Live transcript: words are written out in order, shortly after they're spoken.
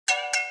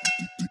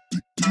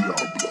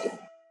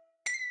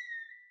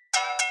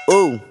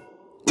Ooh,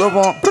 Lil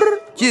Pump,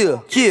 yeah,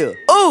 yeah.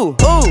 Ooh,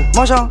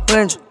 Marshawn,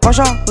 Lynch,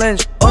 Marshawn,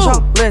 Lynch,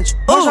 Marshawn, Lynch,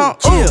 Marshawn,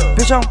 chill.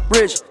 Bitch, I'm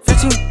rich,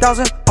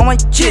 15,000 on my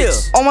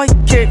kicks, on my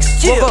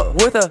kicks. Woke up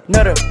with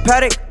another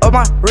paddock of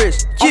my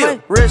wrist, on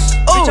my wrist.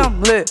 Bitch,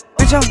 I'm lit,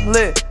 bitch, I'm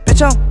lit,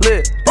 bitch, I'm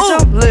lit, bitch,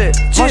 I'm lit.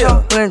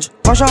 Marshawn, Lynch,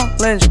 Marshawn,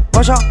 Lynch,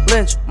 Marshawn,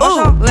 Lynch,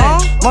 Marshawn,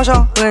 Lynch,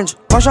 Marshawn, Lynch,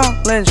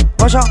 Marshawn, Lynch,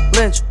 Marshawn,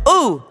 Lynch.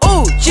 Ooh,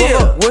 chill.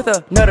 Woke up with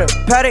another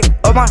paddock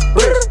of my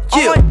wrist,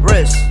 on my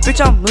wrist.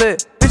 Bitch, I'm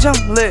lit, bitch,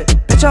 I'm lit,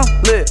 bitch,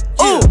 I'm lit.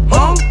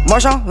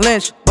 Marshawn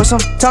Lynch, but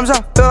sometimes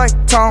I feel like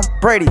Tom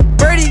Brady.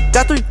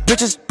 Got 3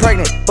 bitches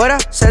pregnant, but I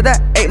said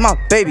that ain't my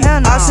baby.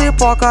 I see a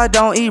park, I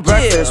don't eat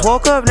breakfast.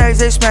 Woke up next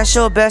day, smash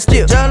your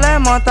basket. Just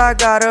last month I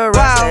got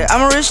arrested.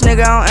 I'm a rich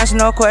nigga, I don't answer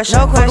no question.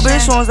 Fuck a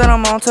bitch once, then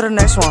I'm on to the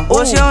next one.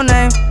 What's your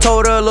name?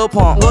 Told her Lil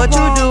Pump. What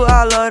you do?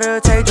 I love to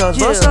take drugs.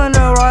 Bust on the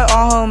right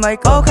on her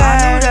makeup. Okay,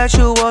 I knew that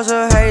you was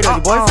a hater. Your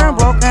boyfriend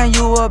broke and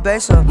you a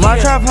baser. My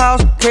trap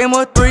house came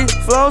with 3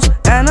 floors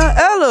and an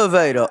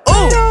elevator.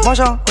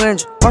 Marshawn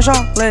Lynch,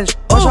 Marshawn Lynch,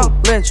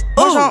 Marshawn Lynch,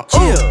 Marshawn,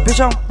 chill. Bitch,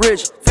 I'm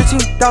rich,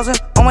 15,000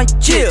 on my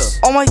kicks,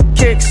 on my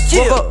kicks.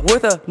 Woke up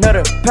with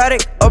another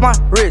paddock of my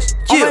wrist,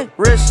 on my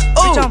wrist.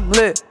 Bitch, I'm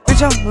lit,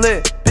 bitch, I'm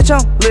lit, bitch,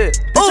 I'm lit,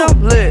 bitch,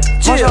 I'm lit.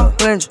 Marshawn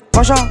Lynch,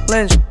 Marshawn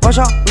Lynch,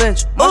 Marshawn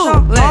Lynch,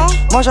 Marshawn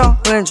Lynch,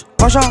 Marshawn Lynch,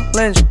 Marshawn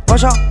Lynch,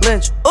 Marshawn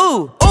Lynch.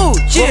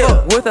 Chill. Woke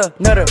up with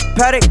another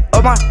paddock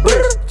of my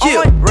wrist, on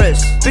my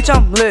wrist. Bitch,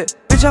 I'm lit,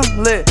 bitch,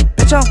 I'm lit,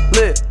 bitch, I'm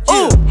lit.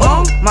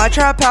 My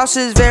trap house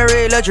is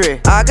very luxury.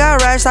 I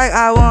got racks like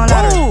I won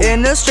lottery.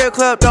 In the strip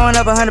club, throwing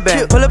up 100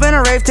 bands. Pull up in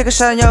a rave, take a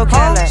shot in your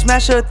Cadillac.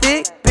 Smash a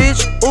thick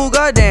bitch, ooh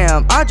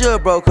goddamn, I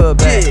just broke her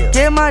back.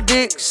 Get my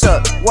dick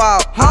sucked, wow,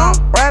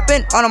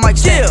 rapping on a mic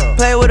stand.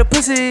 Play with a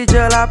pussy,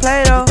 just like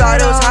Play-Doh.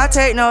 Thought it was high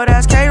tech, no,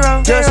 that's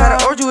K-Roll. Just had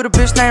an orgy with a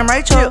bitch named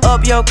Rachel.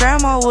 Up your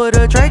grandma with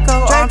a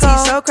Draco. Auntie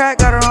so crack,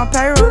 got her on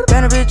payroll.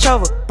 Bent a bitch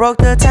over, broke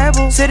the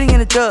table. Sitting in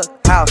the jug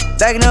house,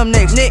 backing up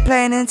Nick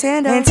playing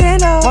Nintendo.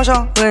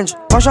 Marshawn Lynch,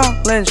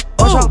 Marshawn Lynch,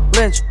 Marshawn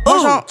Lynch,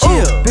 Marshawn,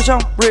 chill. Bitch,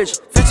 I'm rich,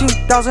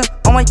 15,000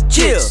 on my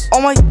kicks,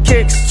 on my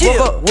kicks. Woke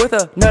up with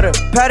another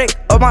paddock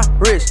of my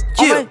wrist,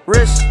 on my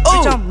wrist.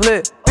 Bitch, I'm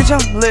lit, bitch,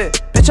 I'm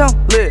lit, bitch,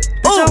 I'm lit,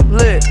 bitch, I'm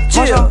lit.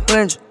 Marshawn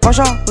Lynch,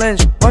 Marshawn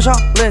Lynch,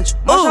 Marshawn Lynch,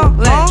 Marshawn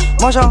Lynch,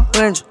 Marshawn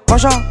Lynch,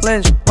 Marshawn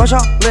Lynch,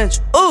 Marshawn Lynch.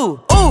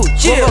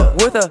 Chill. Woke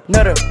up with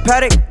another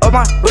paddock of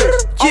my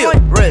wrist, on my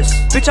wrist.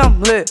 Bitch,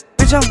 I'm lit,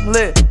 bitch, I'm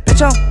lit,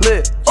 bitch, I'm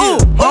lit.